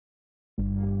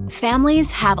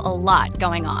Families have a lot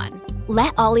going on.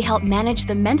 Let Ollie help manage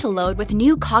the mental load with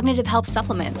new cognitive help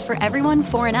supplements for everyone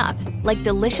 4 and up, like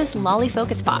delicious Lolly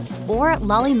Focus Pops or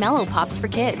Lolly Mellow Pops for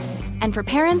kids. And for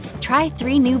parents, try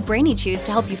 3 new Brainy Chews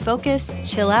to help you focus,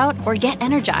 chill out, or get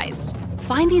energized.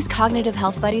 Find these cognitive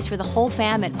health buddies for the whole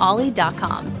fam at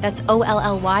ollie.com. That's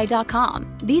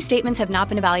OLLY.com. These statements have not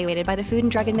been evaluated by the Food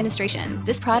and Drug Administration.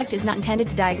 This product is not intended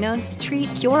to diagnose,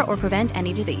 treat, cure, or prevent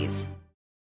any disease.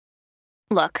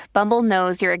 Look, Bumble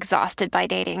knows you're exhausted by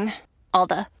dating. All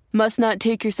the, must not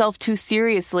take yourself too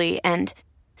seriously, and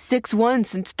 6'1"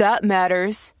 since that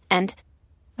matters, and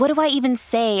what do I even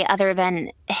say other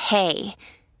than, hey?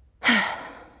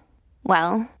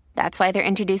 Well, that's why they're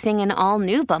introducing an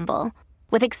all-new Bumble,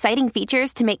 with exciting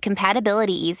features to make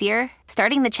compatibility easier,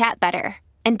 starting the chat better,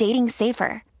 and dating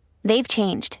safer. They've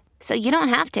changed, so you don't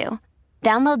have to.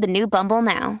 Download the new Bumble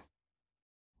now.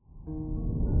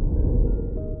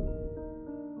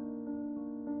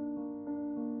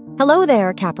 Hello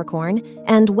there, Capricorn,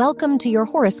 and welcome to your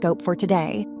horoscope for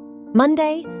today,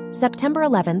 Monday, September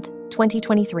 11th,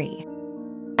 2023.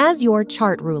 As your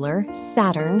chart ruler,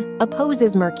 Saturn,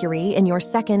 opposes Mercury in your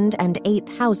 2nd and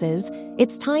 8th houses,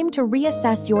 it's time to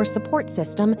reassess your support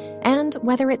system and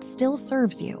whether it still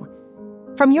serves you.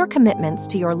 From your commitments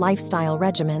to your lifestyle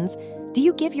regimens, do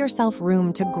you give yourself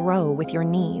room to grow with your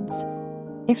needs?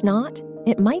 If not,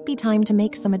 it might be time to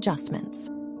make some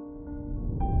adjustments.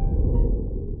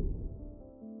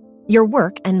 Your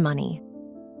work and money.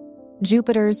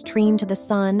 Jupiter's trine to the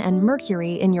Sun and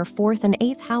Mercury in your 4th and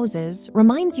 8th houses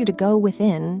reminds you to go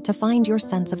within to find your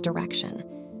sense of direction.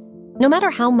 No matter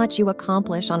how much you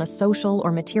accomplish on a social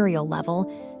or material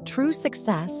level, true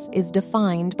success is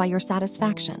defined by your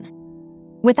satisfaction.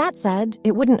 With that said,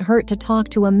 it wouldn't hurt to talk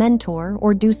to a mentor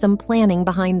or do some planning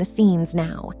behind the scenes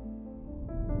now.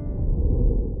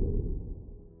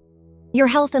 Your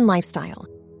health and lifestyle.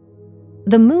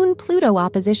 The Moon-Pluto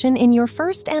opposition in your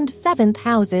 1st and 7th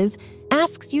houses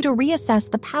asks you to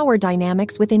reassess the power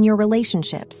dynamics within your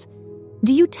relationships.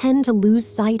 Do you tend to lose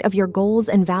sight of your goals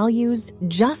and values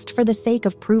just for the sake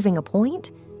of proving a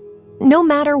point? No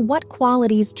matter what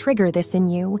qualities trigger this in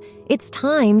you, it's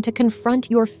time to confront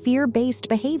your fear-based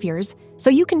behaviors so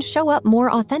you can show up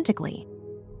more authentically.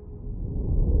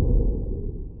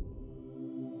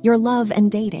 Your love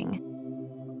and dating.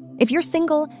 If you're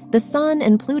single, the Sun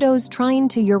and Pluto's trine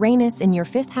to Uranus in your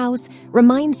 5th house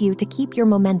reminds you to keep your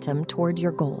momentum toward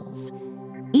your goals.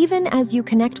 Even as you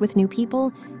connect with new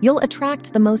people, you'll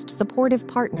attract the most supportive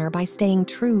partner by staying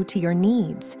true to your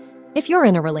needs. If you're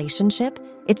in a relationship,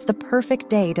 it's the perfect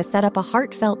day to set up a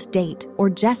heartfelt date or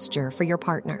gesture for your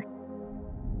partner.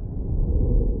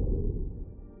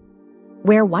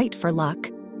 Wear white for luck.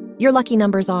 Your lucky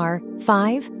numbers are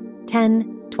 5,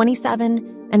 10,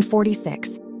 27, and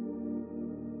 46.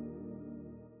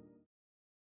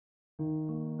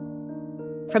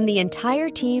 From the entire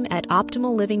team at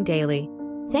Optimal Living Daily,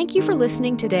 thank you for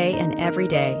listening today and every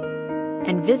day.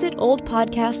 And visit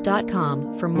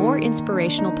oldpodcast.com for more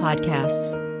inspirational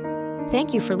podcasts.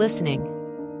 Thank you for listening.